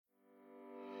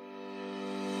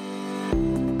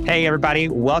Hey, everybody.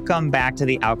 Welcome back to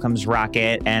the Outcomes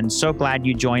Rocket. And so glad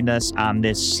you joined us on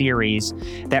this series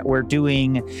that we're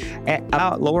doing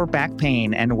about lower back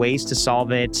pain and ways to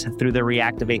solve it through the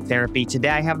ReActiv8 therapy. Today,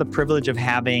 I have the privilege of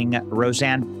having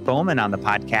Rosanne Bohman on the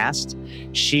podcast.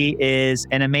 She is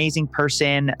an amazing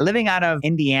person living out of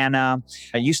Indiana,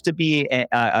 used to be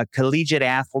a collegiate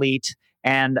athlete,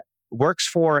 and works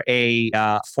for a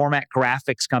format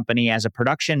graphics company as a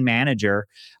production manager.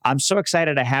 I'm so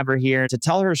excited to have her here to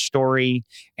tell her story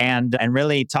and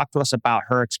really talk to us about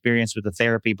her experience with the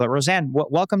therapy. But Rosanne,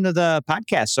 welcome to the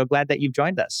podcast. So glad that you've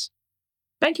joined us.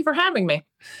 Thank you for having me.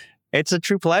 It's a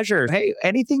true pleasure. Hey,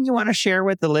 anything you want to share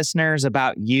with the listeners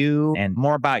about you and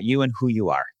more about you and who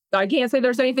you are? I can't say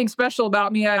there's anything special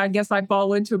about me. I guess I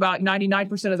fall into about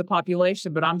 99% of the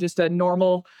population, but I'm just a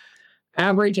normal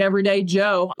average, everyday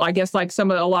Joe, I guess, like a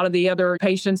lot of the other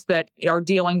patients that are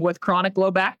dealing with chronic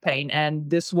low back pain. And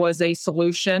this was a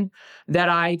solution that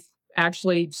I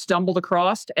actually stumbled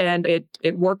across, and it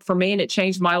worked for me, and it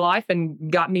changed my life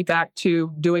and got me back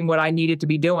to doing what I needed to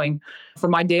be doing for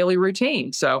my daily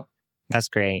routine. So that's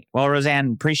great. Well,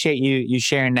 Rosanne, appreciate you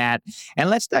sharing that. And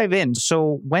let's dive in.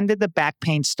 So when did the back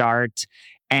pain start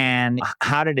and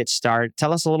how did it start?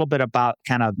 Tell us a little bit about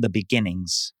kind of the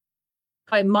beginnings.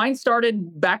 Mine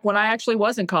started back when I actually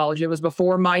was in college. It was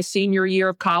before my senior year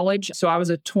of college. So I was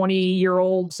a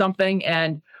 20-year-old something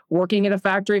and working in a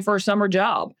factory for a summer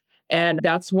job. And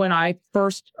that's when I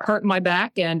first hurt my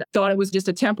back and thought it was just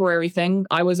a temporary thing.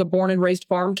 I was a born and raised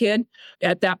farm kid.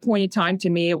 At that point in time, to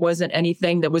me, it wasn't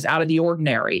anything that was out of the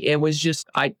ordinary. It was just,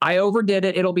 I overdid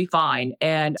it. It'll be fine.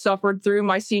 And suffered through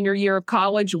my senior year of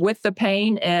college with the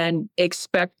pain and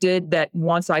expected that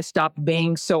once I stopped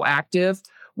being so active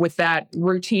with that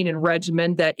routine and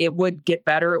regimen, that it would get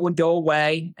better, it would go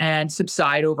away and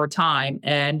subside over time.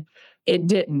 And it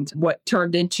didn't. What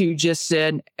turned into just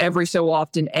an every so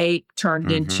often ache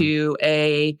turned into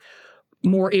a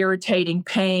more irritating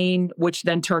pain, which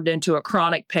then turned into a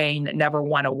chronic pain that never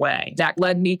went away. That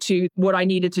led me to what I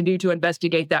needed to do to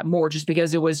investigate that more, just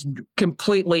because it was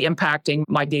completely impacting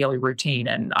my daily routine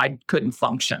and I couldn't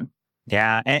function.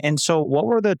 Yeah. And so what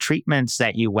were the treatments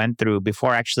that you went through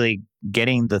before actually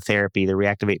getting the therapy, the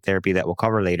ReActiv8 therapy that we'll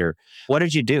cover later? What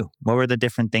did you do? What were the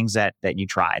different things that you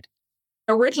tried?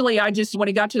 Originally, when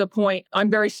it got to the point,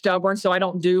 I'm very stubborn, so I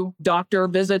don't do doctor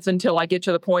visits until I get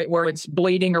to the point where it's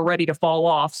bleeding or ready to fall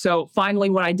off. So finally,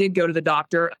 when I did go to the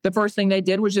doctor, the first thing they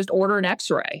did was just order an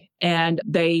x-ray. And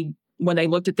when they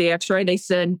looked at the x-ray, they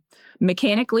said,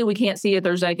 mechanically, we can't see if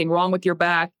there's anything wrong with your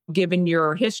back. Given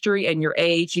your history and your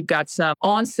age, you've got some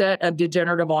onset of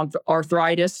degenerative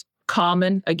arthritis,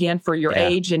 common, again, for your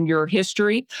age and your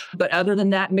history. But other than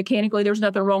that, mechanically, there's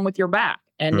nothing wrong with your back.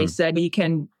 And they said,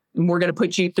 we're going to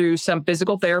put you through some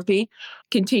physical therapy,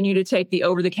 continue to take the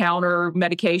over-the-counter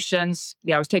medications.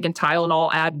 I was taking Tylenol,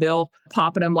 Advil,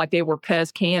 popping them like they were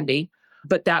Pez candy,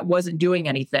 but that wasn't doing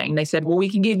anything. They said, well, we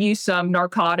can give you some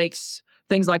narcotics,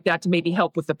 things like that to maybe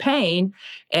help with the pain.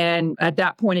 And at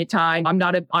that point in time,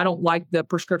 I don't like the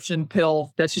prescription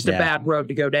pill. That's just a bad road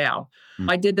to go down.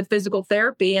 I did the physical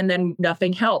therapy and then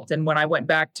nothing helped. And when I went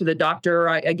back to the doctor,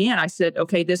 I said,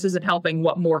 okay, this isn't helping.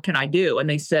 What more can I do? And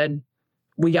they said,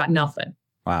 we got nothing.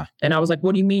 Wow. And I was like,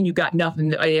 what do you mean you got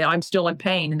nothing? I'm still in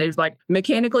pain. And they're like,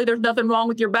 mechanically, there's nothing wrong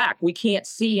with your back. We can't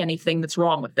see anything that's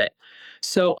wrong with it.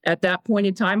 So at that point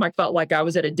in time, I felt like I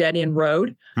was at a dead end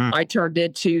road. I turned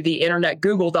into the internet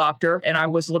Google doctor, and I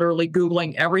was literally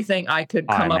Googling everything I could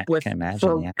come up with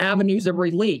for avenues of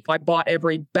relief. I bought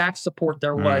every back support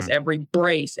there was, every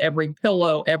brace, every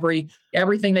pillow,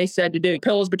 everything they said to do.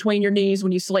 Pillows between your knees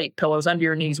when you sleep, pillows under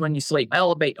your knees when you sleep,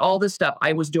 elevate, all this stuff.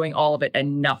 I was doing all of it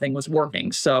and nothing was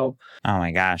working. So, oh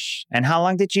my gosh. And how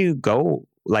long did you go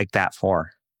like that for?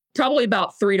 Probably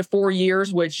about 3 to 4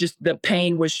 years, which just the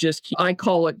pain was just,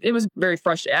 it was very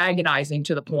frustrating, agonizing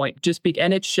to the point,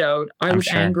 and it showed. I was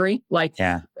angry,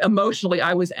 emotionally,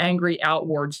 I was angry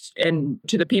outwards and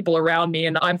to the people around me.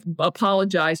 And I've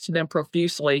apologized to them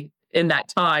profusely in that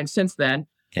time since then.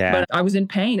 Yeah. But I was in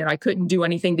pain and I couldn't do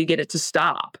anything to get it to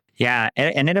stop. Yeah.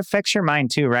 And it affects your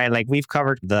mind too, right? Like we've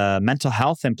covered the mental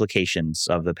health implications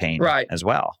of the pain as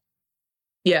well.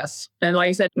 Yes. And like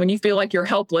I said, when you feel like you're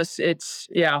helpless,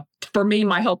 for me,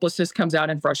 my helplessness comes out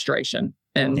in frustration.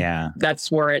 And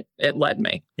that's where it led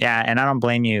me. Yeah. And I don't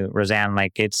blame you, Rosanne.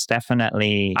 Like it's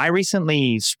definitely, I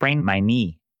recently sprained my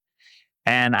knee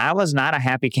and I was not a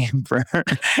happy camper.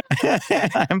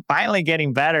 I'm finally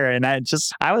getting better. And I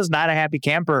was not a happy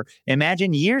camper.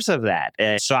 Imagine years of that.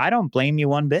 So I don't blame you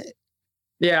one bit.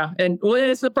 Yeah. And well,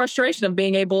 it's the frustration of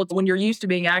being able to, when you're used to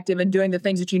being active and doing the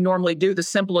things that you normally do, the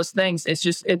simplest things.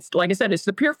 It's like I said, it's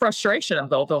the pure frustration of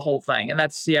the whole thing. And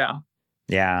that's, Yeah,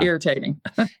 irritating.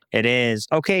 it is.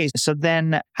 Okay. So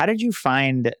then how did you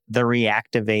find the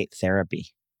ReActiv8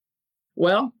 therapy?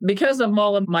 Well, because of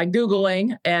all of my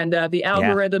Googling and the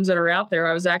algorithms that are out there,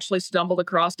 I was actually stumbled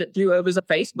across it through, it was a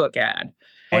Facebook ad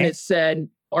when it said,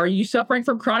 "Are you suffering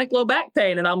from chronic low back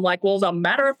pain?" And I'm like, well, as a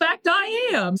matter of fact,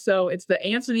 I am. So it's the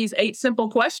answer to these 8 simple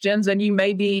questions and you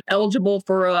may be eligible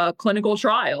for a clinical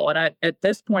trial. And at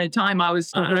this point in time,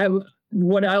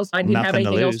 what else? I didn't have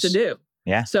anything else to do.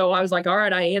 Yeah. So I was like, all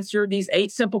right, I answered these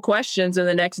 8 simple questions. And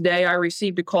the next day I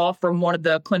received a call from one of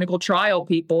the clinical trial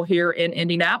people here in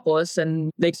Indianapolis. And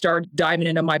they started diving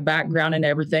into my background and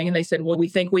everything. And they said, well, we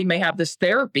think we may have this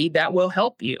therapy that will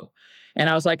help you. And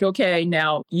I was like, okay,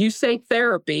 now you say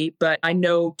therapy, but I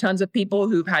know tons of people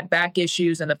who've had back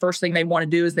issues. And the first thing they want to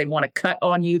do is they want to cut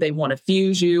on you. They want to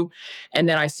fuse you. And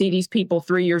then I see these people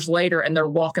 3 years later and they're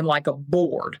walking like a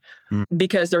board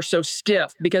because they're so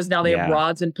stiff, because now they have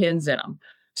rods and pins in them.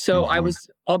 So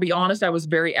I'll be honest, I was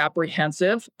very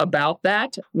apprehensive about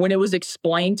that when it was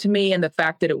explained to me, and the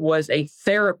fact that it was a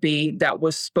therapy that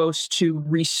was supposed to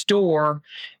restore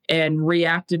and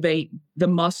reactivate the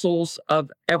muscles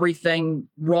of everything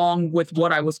wrong with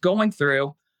what I was going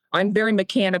through. I'm very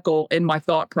mechanical in my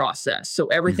thought process. So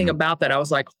everything about that, I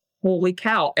was like, holy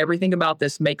cow, everything about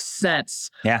this makes sense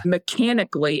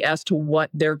mechanically as to what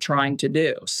they're trying to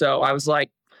do. So I was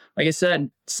like I said,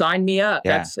 sign me up.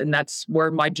 Yeah. That's where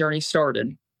my journey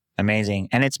started. Amazing.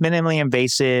 And it's minimally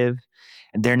invasive.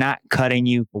 They're not cutting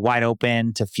you wide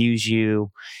open to fuse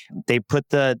you. They put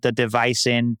the device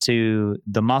into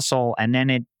the muscle and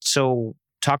then so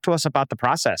talk to us about the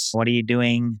process. What are you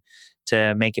doing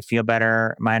to make it feel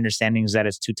better? My understanding is that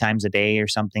it's 2 times a day or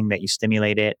something that you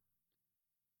stimulate it.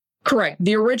 Correct.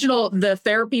 The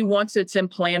therapy, once it's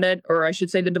implanted, or I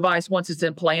should say the device, once it's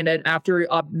implanted, after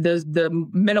the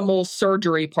minimal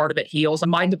surgery part of it heals,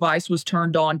 my device was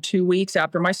turned on 2 weeks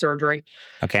after my surgery.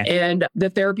 Okay. And the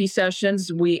therapy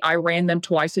sessions, I ran them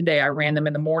twice a day. I ran them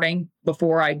in the morning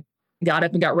before I got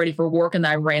up and got ready for work, and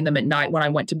then I ran them at night when I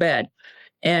went to bed.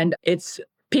 And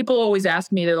people always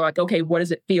ask me, they're like, okay, what does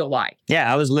it feel like?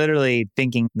 Yeah, I was literally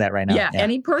thinking that right now. Yeah,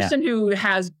 any person who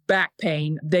has back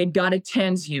pain, they've got a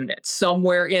TENS unit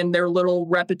somewhere in their little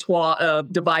repertoire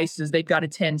of devices. They've got a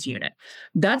TENS unit.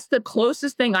 That's the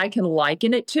closest thing I can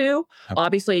liken it to. Okay.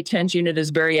 Obviously, a TENS unit is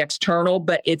very external,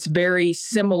 but it's very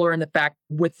similar in the fact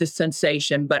with the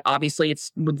sensation. But obviously, it's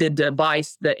with the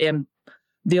device,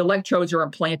 the electrodes are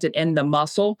implanted in the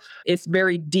muscle. It's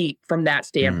very deep from that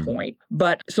standpoint.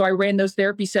 But so I ran those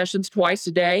therapy sessions twice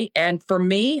a day. And for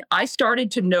me, I started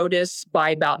to notice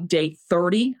by about day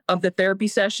 30 of the therapy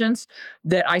sessions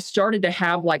that I started to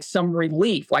have like some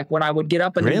relief. Like when I would get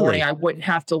up in the morning, I wouldn't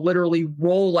have to literally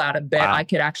roll out of bed. Wow. I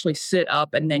could actually sit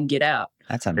up and then get up.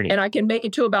 That's unreal. And I can make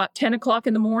it to about 10 o'clock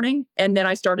in the morning. And then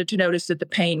I started to notice that the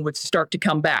pain would start to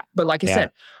come back. But like I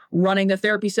said, running the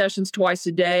therapy sessions twice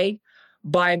a day,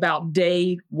 by about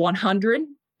day 100,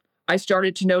 I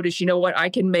started to notice, you know what, I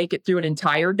can make it through an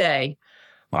entire day.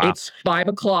 Wow. It's 5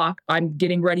 o'clock. I'm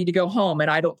getting ready to go home,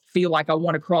 and I don't feel like I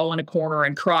want to crawl in a corner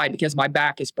and cry because my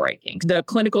back is breaking. The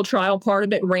clinical trial part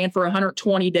of it ran for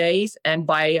 120 days, and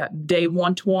by day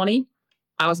 120,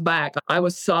 I was back. I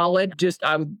was solid.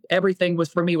 Everything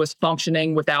was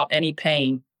functioning without any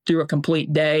pain through a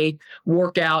complete day,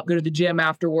 workout, go to the gym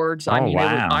afterwards.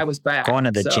 Wow. I was back. Going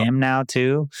to the gym now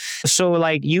too. So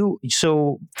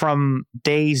from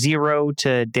day 0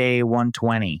 to day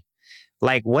 120,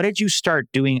 like what did you start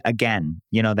doing again?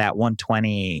 That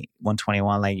 120,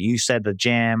 121, like you said, the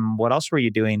gym, what else were you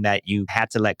doing that you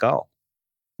had to let go?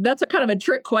 That's a kind of a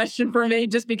trick question for me,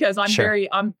 just because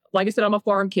I'm like I said, I'm a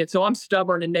farm kid, so I'm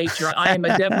stubborn in nature. I am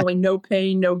definitely no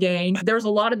pain, no gain. There's a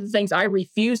lot of the things I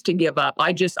refuse to give up.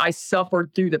 I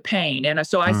suffered through the pain. And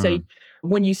so I say,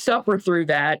 when you suffer through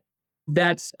that,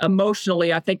 that's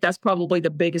emotionally, I think that's probably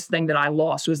the biggest thing that I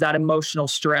lost was that emotional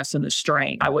stress and the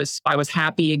strain. I was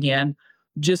happy again,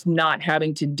 just not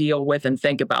having to deal with and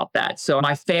think about that. So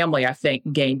my family, I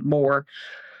think, gained more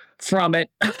from it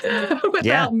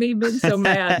without me being so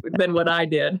mad than what I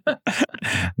did.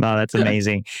 No, that's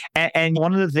amazing. And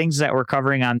one of the things that we're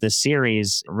covering on this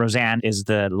series, Rosanne, is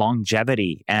the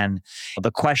longevity. And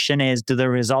the question is, do the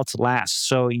results last?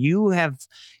 So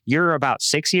you're about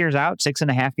 6 years out,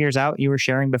 6.5 years out, you were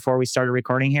sharing before we started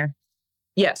recording here?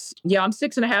 Yes. Yeah, I'm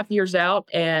 6.5 years out,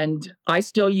 and I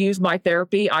still use my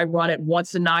therapy. I run it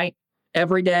once a night,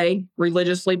 every day,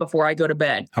 religiously before I go to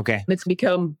bed. Okay. It's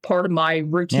become part of my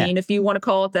routine, if you want to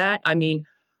call it that. I mean,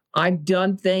 I've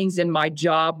done things in my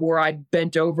job where I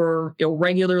bent over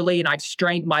irregularly and I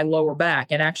strained my lower back.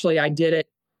 And actually, I did it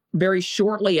very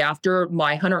shortly after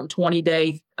my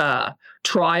 120-day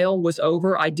trial was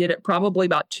over. I did it probably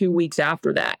about 2 weeks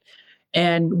after that.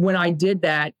 And when I did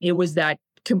that, it was that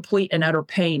complete and utter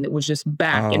pain that was just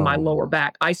back in my lower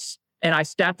back. I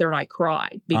sat there and I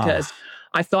cried because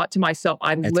I thought to myself,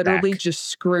 I literally just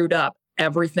screwed up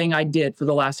everything I did for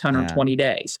the last 120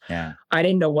 days. Yeah. I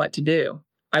didn't know what to do.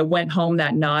 I went home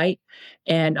that night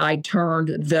and I turned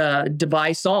the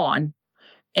device on,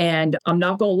 and I'm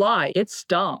not going to lie, it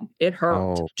stung. It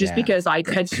hurt because I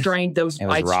had strained those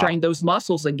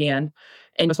muscles again,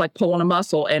 and it was like pulling a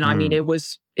muscle. And I mean, it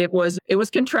was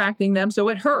contracting them. So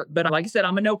it hurt. But like I said,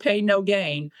 I'm a no pain, no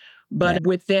gain. But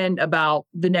within about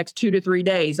the next 2 to 3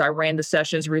 days, I ran the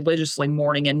sessions religiously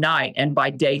morning and night. And by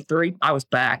day 3, I was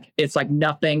back. It's like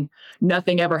nothing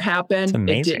ever happened.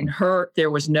 It didn't hurt. There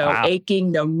was no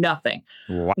aching, no nothing.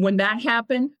 Wow. When that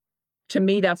happened, to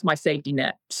me, that's my safety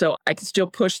net. So I can still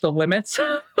push the limits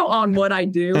on what I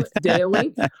do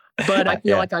daily. But I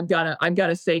feel like I've got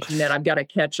a safety net. I've got a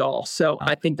catch-all. So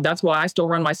I think that's why I still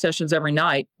run my sessions every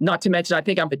night. Not to mention, I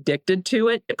think I'm addicted to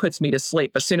it. It puts me to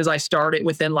sleep. As soon as I start it,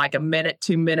 within like a minute,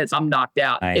 2 minutes, I'm knocked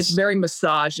out. Nice. It's very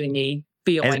massaging-y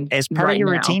feeling. It's part of your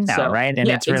routine now, right? And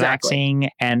it's relaxing.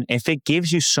 Exactly. And if it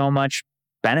gives you so much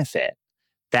benefit,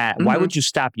 that why would you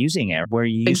stop using it where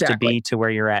you used to be to where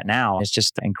you're at now? It's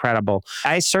just incredible.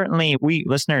 We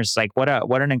listeners, like what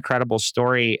an incredible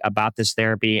story about this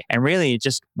therapy. And really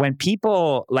just when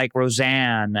people like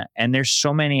Rosanne, and there's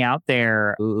so many out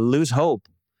there, lose hope,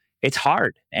 it's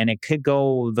hard and it could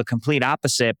go the complete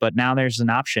opposite, but now there's an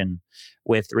option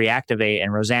with ReActiv8.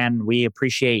 And Rosanne, we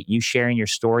appreciate you sharing your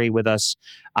story with us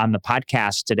on the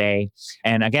podcast today.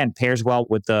 And again, pairs well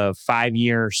with the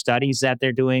 5-year studies that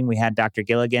they're doing. We had Dr.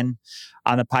 Gilligan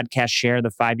on the podcast share the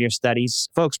 5-year studies.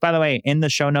 Folks, by the way, in the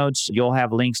show notes, you'll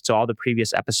have links to all the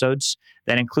previous episodes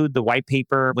that include the white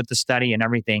paper with the study and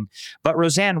everything. But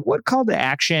Rosanne, what call to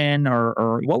action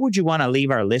or what would you want to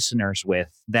leave our listeners with,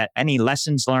 that any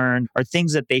lessons learned or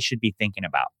things that they should be thinking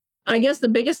about? I guess the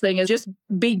biggest thing is just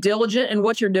be diligent in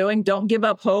what you're doing. Don't give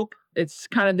up hope. It's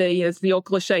kind of it's the old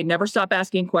cliche, never stop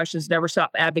asking questions, never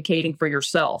stop advocating for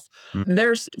yourself.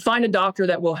 Find a doctor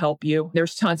that will help you.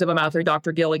 There's tons of them out there.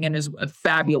 Dr. Gilligan is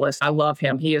fabulous. I love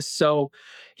him. He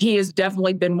has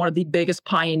definitely been one of the biggest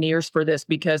pioneers for this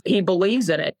because he believes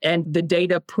in it. And the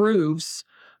data proves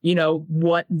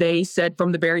what they said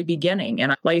from the very beginning.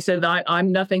 And like I said,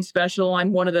 I'm nothing special.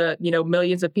 I'm one of the,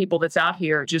 millions of people that's out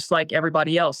here, just like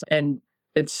everybody else. And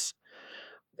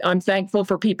I'm thankful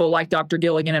for people like Dr.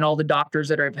 Gilligan and all the doctors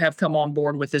that have come on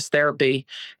board with this therapy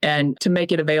and to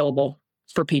make it available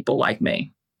for people like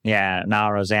me. Yeah, no,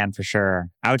 Rosanne, for sure.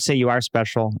 I would say you are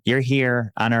special. You're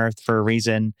here on Earth for a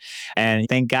reason. And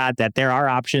thank God that there are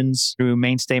options through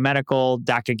Mainstay Medical,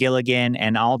 Dr. Gilligan,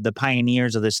 and all the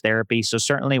pioneers of this therapy. So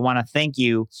certainly want to thank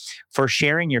you for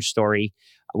sharing your story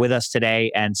with us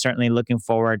today, and certainly looking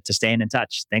forward to staying in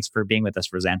touch. Thanks for being with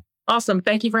us, Rosanne. Awesome.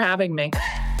 Thank you for having me.